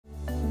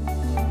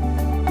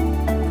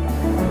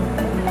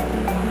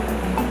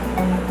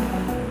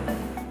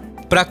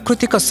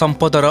प्राकृतिक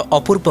संपदर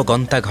अपूर्व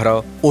गंताघर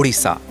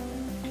ओडिशा।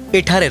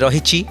 एठारे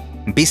रहिछि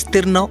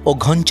विस्तीर्ण और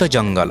घंच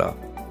जंगल,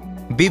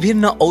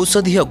 विभिन्न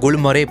औषधीय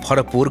गुल्मरे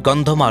भरपूर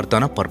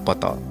गंधमार्दन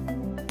पर्वत,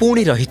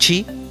 पुणी रहिछि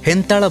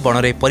हेन्ताळ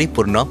बनरे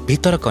परिपूर्ण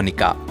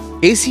भितरकनिका,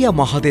 एशिया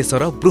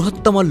महादेशर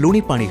बृहत्तम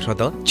लुणीपाणी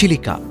ह्रद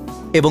चिलिका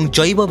एवं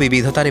जैव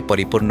विविधतारे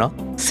परिपूर्ण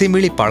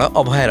शिमिलीपाल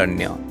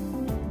अभयारण्य।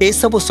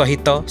 एसबु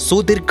सहित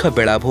सुदीर्घ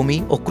बेलाभूमि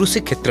और कृषि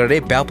क्षेत्र में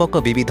व्यापक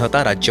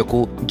विविधता राज्य को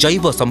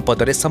जैव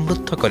संपदरे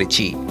समृद्ध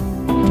करिछि।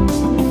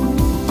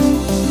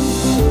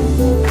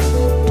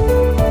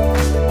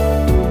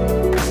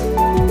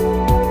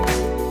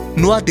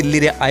 नुआ दिल्ली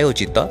रे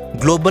आयोजित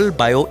ग्लोबल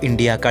बायो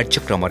इंडिया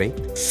कार्यक्रम रे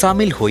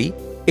सामिल होई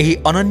एही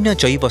अनन्य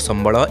जैव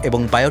संबल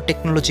एवं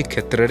बायोटेक्नोलोजी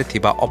क्षेत्र में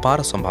थिबा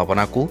अपार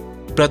संभावना को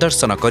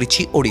प्रदर्शन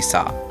करिछि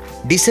ओडिशा।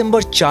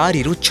 डिसेम्बर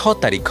 4 रु 6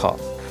 तारिख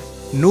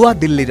नुआ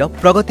दिल्लीर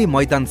प्रगति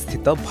मैदान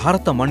स्थित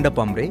भारत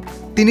मंडपम रे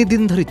 3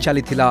 दिन धरी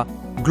चलीथिला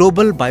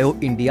ग्लोबल बायो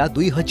इंडिया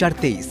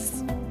 2023।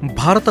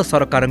 भारत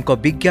सरकार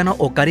विज्ञान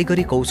और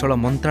कारीगरी कौशल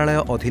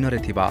मंत्रालय अधीन रे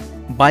थिबा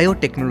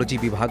बायोटेक्नोलोजी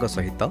विभाग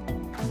सहित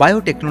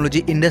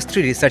biotechnology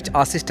industry research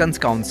assistance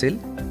council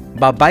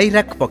बा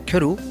बाइरैक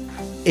पक्षरु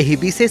एही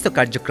विशेष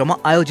कार्यक्रम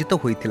आयोजित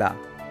होइथिला।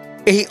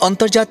 एही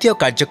अंतर्जातीय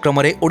कार्यक्रम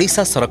रे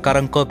ओडिशा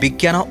सरकार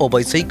विज्ञान और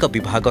वैषयिक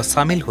विभाग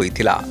सामिल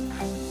होइथिला।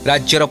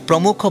 राज्यर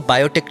प्रमुख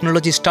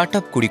बायोटेक्नोलोजी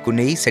स्टार्टअप गुड़िकु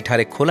नहीं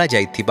सेठारे खोला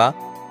जाइथिबा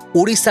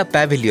ओडिशा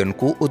पैविलियन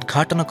को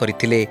उद्घाटन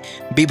करथिले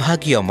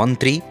विभागीय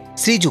मंत्री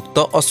श्रीजुक्त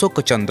अशोक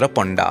चंद्र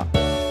पंडा।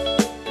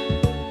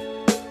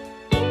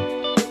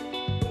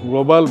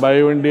 ग्लोबल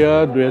बायो इंडिया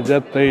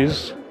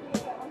 2023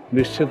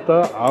 निश्चित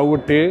आउ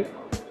गोटे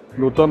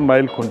नूतन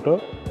माइल खुंट।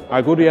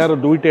 आगुरी यार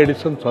 2टी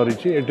एडिशन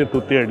सरी एटी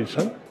तृतीय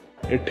एडिशन।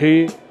 एठी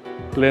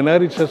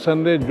प्लेनरी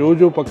सेशन रे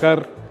जो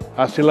प्रकार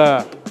आसिला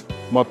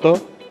मत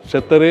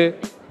सेतरे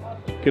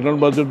किरण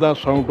बजुर्दा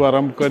सौटू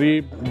आरंभ करी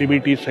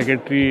डीबीटी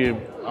सेक्रेटरी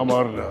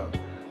आमर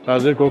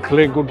राजेश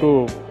गोखले को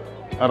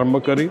आरंभ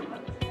करी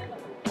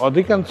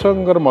अधिकांश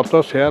मत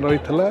सेयार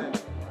होइथला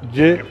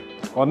जे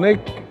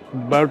अनेक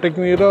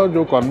बायोटेक्नोलॉजी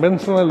जो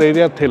कन्वेंशनल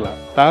एरिया थिला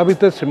ता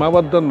भीतर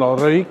सीमाबद्ध न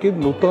रही कि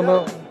नूतन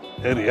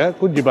एरिया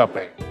को जीवा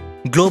पाए।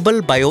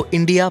 ग्लोबल बायो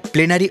इंडिया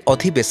प्लेनारी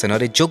अधिवेशन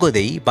रे जोग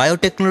देई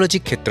बायोटेक्नोलोजी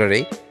क्षेत्र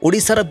में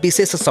ओडिशार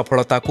विशेष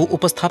सफलता को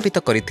उपस्थापित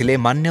करथिले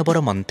मान्यवर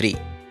मंत्री।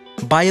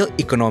 बायो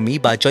इकोनॉमी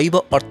बा जैव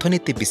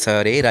अर्थनीति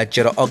विषय रे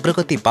राज्यर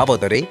अग्रगति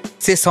बाबदरे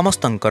से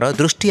समस्तंकर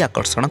दृष्टि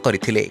आकर्षण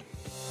करथिले।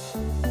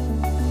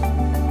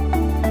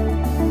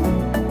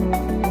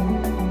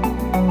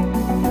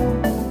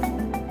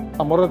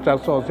 आमर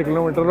 480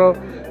 किलोमीटर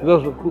जो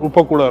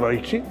उपकूल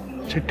रही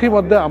सेठी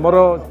मध्य आमर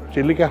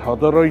चिलिका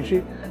ह्रद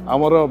रही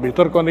आमर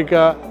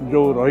भितरकनिका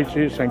जो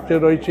रही सेंचुरी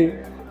रही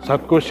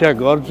सातकोशिया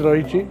गर्ज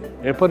रही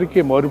एपरिक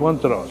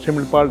मयूरभंजर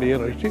शिमिलीपाल ये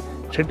रही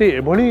सेठी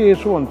एभली ये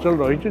सब अंचल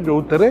रही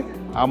जो थे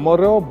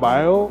आमर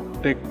बायो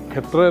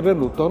क्षेत्र में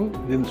नूतन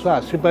जिनस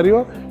आसीपर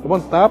और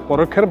ता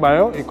परोक्षर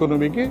बायो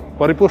इकोनॉमी की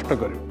परिपुष्ट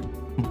कर।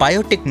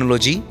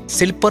 बायोटेक्नोलोजी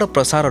शिल्पर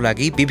प्रसार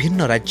लगी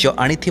विभिन्न राज्य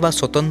आनिथिबा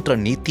स्वतंत्र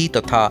नीति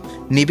तथा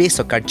निवेश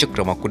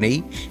कार्यक्रम को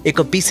नहीं एक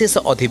विशेष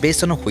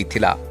अधिवेशन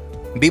होइथिला।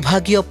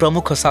 विभागीय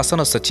प्रमुख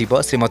शासन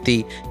सचिव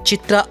श्रीमती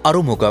चित्रा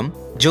आरुमुगम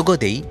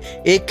जोगदेई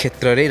ए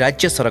क्षेत्र में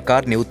राज्य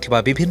सरकार नेउथिबा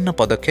विभिन्न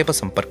पदक्षेप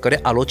संपर्क में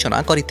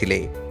आलोचना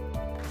करथिले।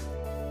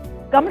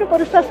 Government of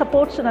Odisha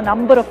supports in a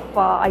number of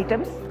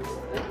items.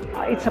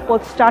 It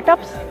supports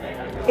startups,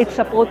 it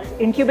supports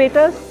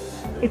incubators,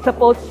 it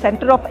supports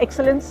center of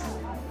excellence,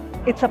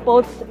 it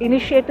supports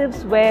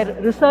initiatives where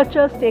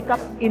researchers take up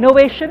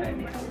innovation.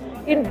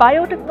 In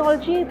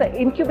biotechnology, the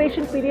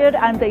incubation period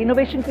and the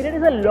innovation period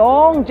is a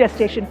long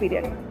gestation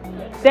period.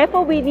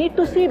 Therefore, we need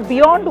to see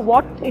beyond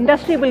what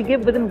industry will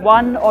give within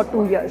 1 or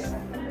 2 years.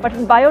 But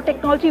in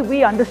biotechnology,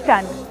 we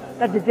understand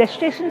that the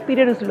gestation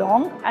period is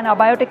long and our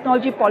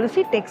biotechnology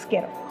policy takes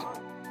care of it.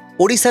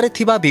 Odisha रे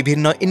थिबा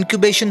विभिन्न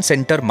incubation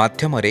centre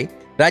माध्यम रे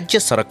राज्य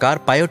सरकार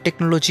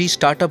biotechnology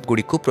startup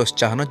Gudi को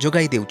प्रोत्साहन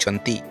जोगाई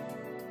देउछंती।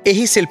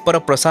 एही शिल्पर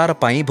प्रसार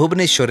पाई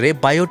भुवनेश्वर रे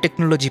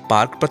बायोटेक्नोलोजी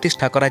पार्क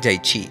प्रतिष्ठा करा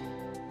जाइछि।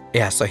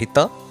 एहा सहित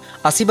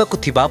आसिबाकु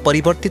थिबा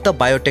परिवर्तित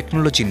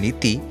बायोटेक्नोलोजी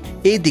नीति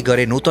ए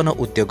दिगरे नूतन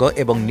उद्योग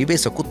एवं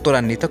निवेश को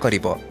त्वरान्वित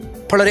करिब।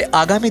 फलरे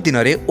आगामी दिन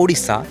रे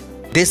ओडिशा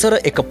देशर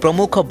एक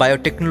प्रमुख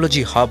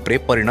बायोटेक्नोलोजी हब रे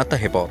परिणत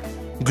हेबो।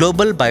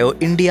 ग्लोबल बायो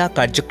इंडिया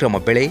कार्यक्रम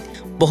बेले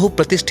बहु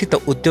प्रतिष्ठित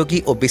उद्योगी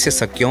और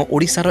विशेषज्ञ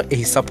ओडिशार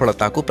एही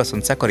सफलता को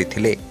प्रशंसा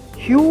करिथिले।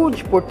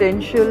 Huge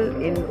potential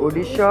in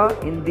Odisha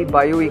in the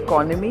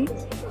bioeconomy.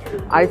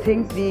 I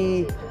think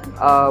the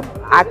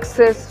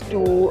access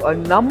to a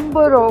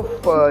number of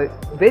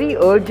very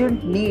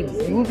urgent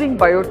needs using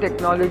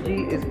biotechnology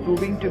is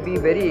proving to be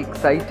very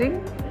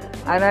exciting.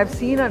 And I've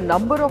seen a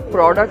number of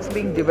products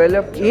being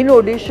developed in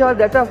Odisha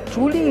that are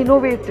truly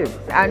innovative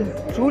and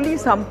truly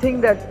something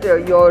that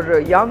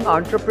your young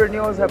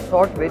entrepreneurs have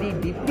thought very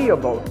deeply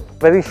about.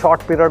 Very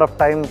short period of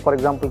time, for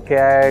example,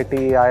 KIIT,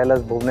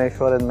 ILS,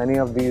 Bhubaneswar and many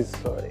of these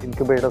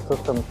incubator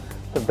systems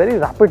have very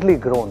rapidly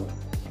grown.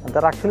 And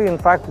they're actually in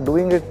fact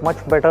doing it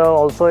much better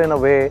also in a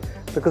way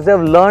because they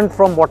have learned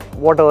from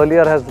what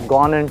earlier has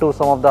gone into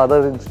some of the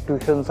other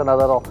institutions and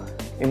other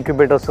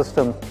incubator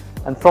systems,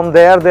 and from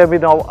there they have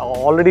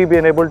already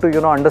been able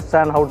to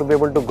understand how to be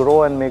able to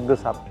grow and make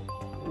this happen.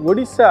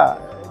 Odisha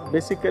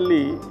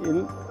basically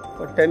in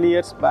 10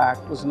 years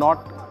back was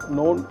not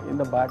known in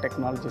the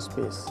biotechnology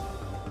space.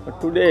 But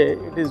today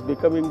it is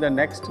becoming the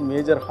next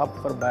major hub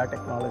for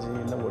biotechnology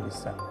in the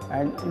Odisha.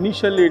 And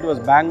initially it was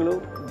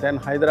Bangalore, then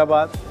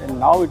Hyderabad, and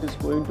now it is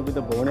going to be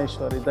the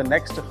Bhubaneswar is the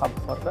next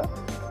hub for the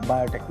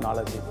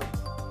biotechnology.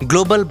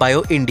 Global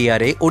bio India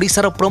रे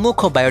ओडिशार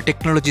प्रमुख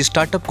biotechnology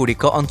startup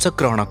गुड़िक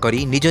अंशग्रहण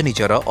करी निज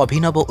निजर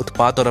अभिनव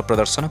उत्पादर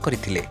प्रदर्शन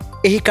करथिले।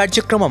 एही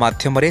कार्यक्रम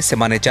माध्यम रे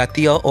सेमाने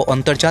जातीय और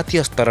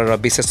अंतर्जातीय स्तरर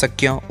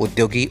विशेषज्ञ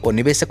उद्योगी और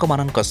निवेशक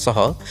मानक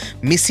सह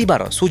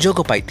मिसिबार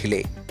सुजोग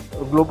पाइथिले।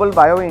 ग्लोबल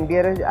बायो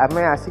इंडिया रे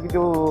आमे आसिक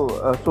जो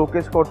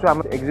शोकेस करछो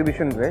हम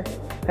एग्जीबिशन रे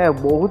है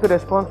बहुत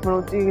रेस्पॉन्स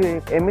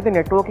मिलुची। एमिते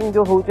नेटवर्किंग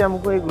जो होउची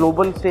हमको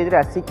ग्लोबल स्टेज रे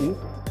आसिकी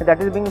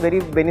that is being very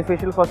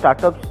beneficial for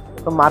startups.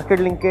 तो market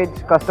linkage,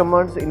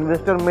 customers,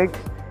 investor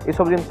midst ये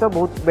सब जिनस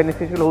बहुत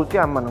बेनिफिशियल होची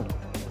हम मानो।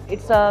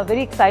 It's a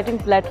very exciting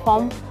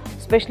platform,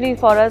 especially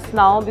for us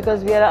now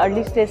because we are an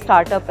early stage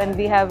startup and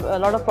we have a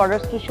lot of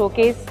products to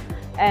showcase,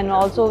 and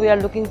also we are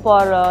looking for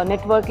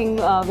networking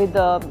with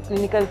the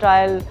clinical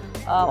trial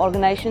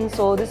organizations.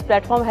 So this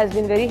platform has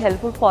been very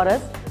helpful for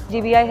us.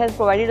 GBI has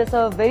provided us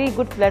a very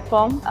good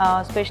platform,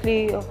 especially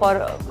for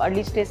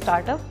early stage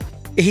startup.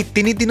 एही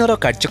 3 दिनर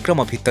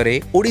कार्यक्रम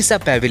भितरे Odisha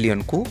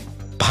pavilion को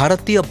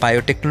भारतीय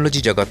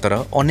biotechnology जगतर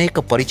अनेक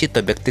परिचित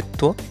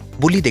व्यक्तित्व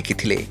बुली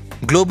देखिथिले।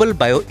 Global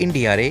bio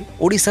India रे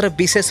ओडिशार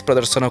विशेष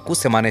प्रदर्शन को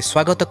सेमाने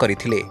स्वागत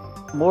करिथिले।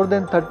 More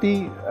than 30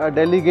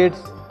 delegates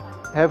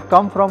have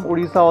come from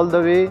Odisha all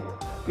the way.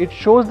 It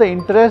shows the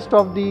interest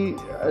of the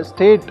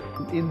state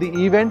in the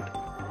event.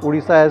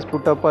 Odisha has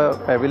put up a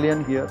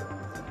pavilion here.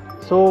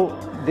 So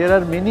there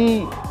are many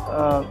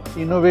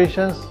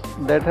innovations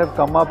that have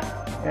come up,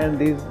 and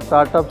these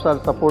startups are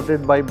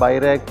supported by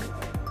BIRAC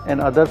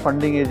and other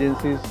funding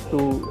agencies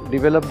to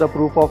develop the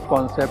proof of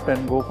concept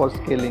and go for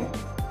scaling.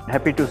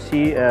 Happy to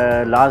see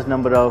a large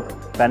number of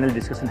panel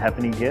discussion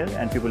happening here,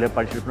 and people have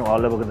participated from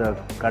all over the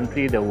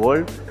country, the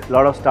world. A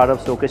lot of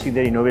startups showcasing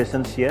their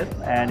innovations here,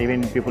 and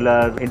even people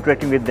are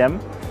interacting with them.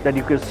 That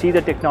you can see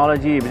the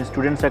technology, even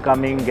students are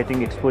coming,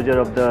 getting exposure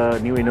of the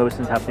new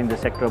innovations happening in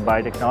the sector of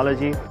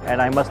biotechnology.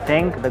 And I must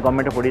thank the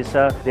government of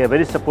Odisha. They are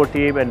very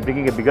supportive and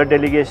bringing a bigger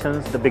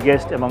delegations, the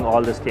biggest among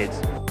all the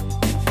states.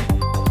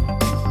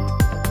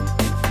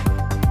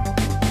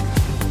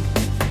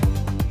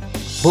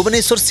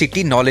 Bhubaneswar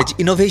city knowledge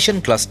innovation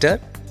cluster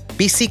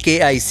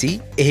PCKIC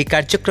एही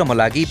कार्यक्रम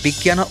लागि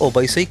विज्ञान और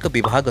वैषयिक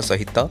विभाग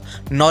सहित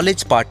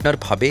knowledge partner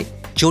भावे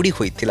जोड़ी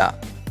होइथिला।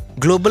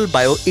 Global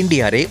bio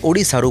India रे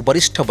ओडिशारू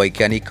वरिष्ठ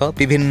वैज्ञानिक,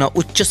 विभिन्न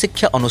उच्च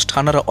शिक्षा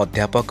अनुष्ठानर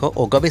अध्यापक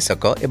और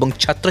गवेषक एवं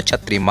छात्र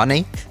छात्री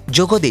माने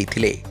जोग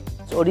देइथिले।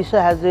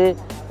 Odisha has a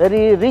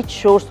very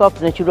rich source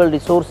of natural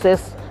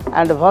resources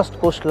and a vast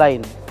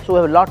coastline, so we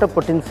have a lot of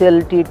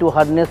potentiality to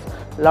harness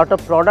a lot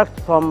of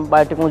products from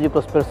biotechnology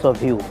perspective of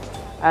view.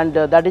 And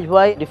that is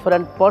why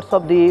different parts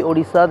of the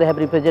Odisha they have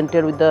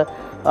represented with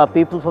the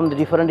people from the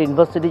different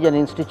universities and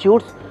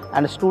institutes,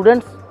 and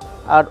students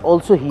are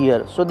also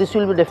here. So this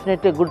will be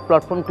definitely a good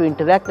platform to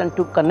interact and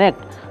to connect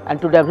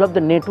and to develop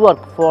the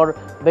network for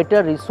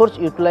better resource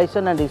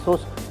utilization and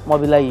resource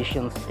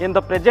mobilizations. In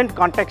the present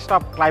context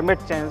of climate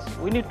change,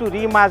 we need to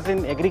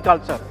reimagine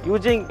agriculture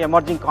using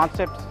emerging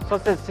concepts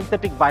such as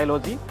synthetic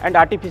biology and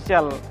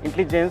artificial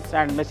intelligence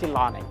and machine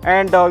learning.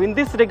 And in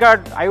this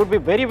regard, I would be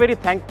very, very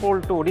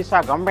thankful to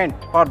Odisha government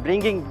for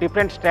bringing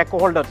different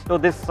stakeholders to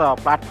this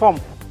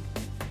platform.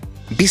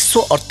 विश्व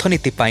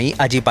अर्थनीति पाई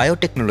आज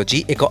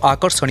biotechnology एक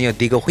आकर्षणीय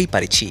दिग होई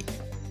पारिछि।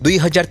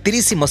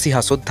 2030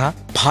 मसीहा सुद्धा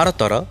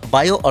भारतर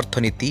bio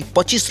अर्थनीति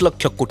 25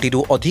 lakh कोटी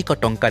रु अधिक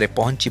टंकारे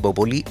पहुंचिबो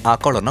बोली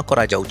आकलन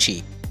करा जाउछि।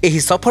 एही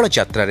सफल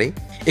यात्रा रे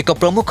एक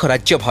प्रमुख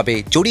राज्य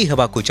भावे जोड़ी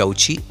हेबाकु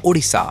जाउछि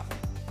Odisha.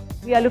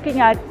 We are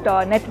looking at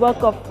a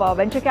network of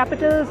venture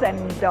capitals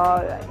and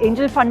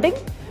angel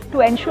funding to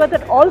ensure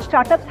that all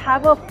startups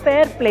have a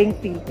fair playing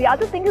field. The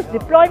other thing is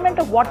deployment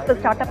of what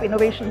the startup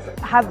innovations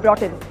have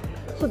brought in.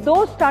 So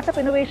those startup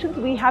innovations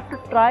we have to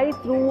try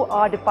through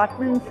our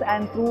departments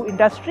and through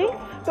industry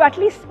to at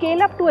least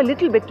scale up to a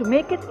little bit to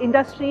make it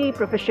industry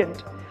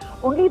proficient.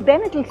 Only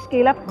then it will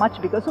scale up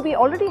much bigger. So we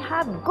already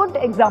have good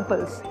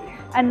examples,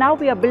 and now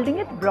we are building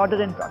it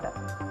broader and broader.